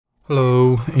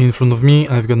Hello, in front of me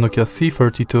I've got Nokia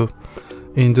C32.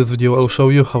 In this video I'll show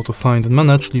you how to find and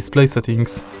manage display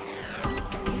settings.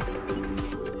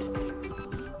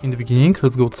 In the beginning,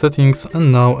 let's go to settings and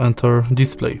now enter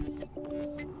display.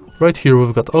 Right here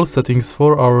we've got all settings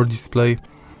for our display.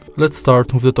 Let's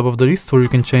start with the top of the list where you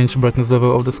can change brightness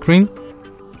level of the screen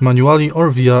manually or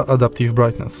via adaptive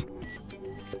brightness.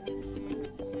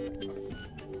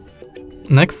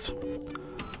 Next,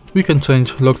 we can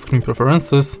change lock screen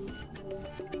preferences,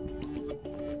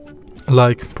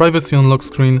 like privacy on lock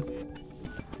screen,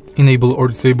 enable or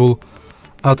disable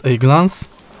at a glance,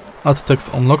 add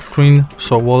text on lock screen,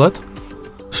 show wallet,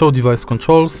 show device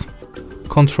controls,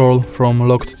 control from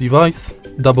locked device,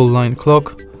 double line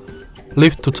clock,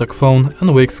 lift to check phone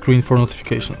and wake screen for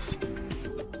notifications.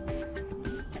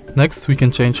 Next we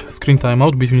can change screen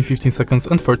timeout between 15 seconds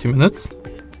and 30 minutes.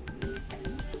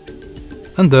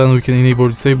 And then we can enable or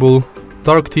disable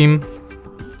dark theme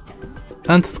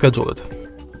and schedule it.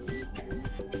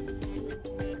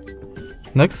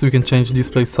 Next we can change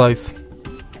display size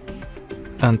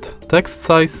and text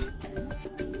size,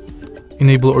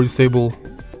 enable or disable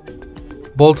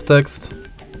bold text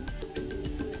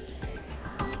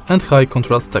and high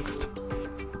contrast text.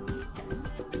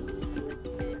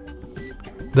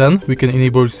 Then we can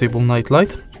enable or disable night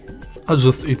light,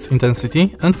 adjust its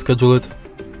intensity and schedule it.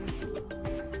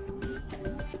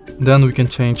 Then we can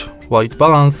change white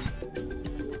balance,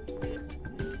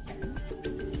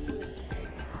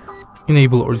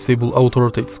 enable or disable auto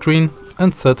rotate screen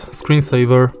and set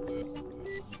screensaver.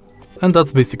 And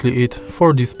that's basically it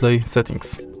for display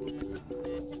settings.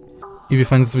 If you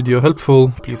find this video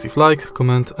helpful, please leave like,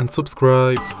 comment and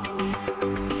subscribe.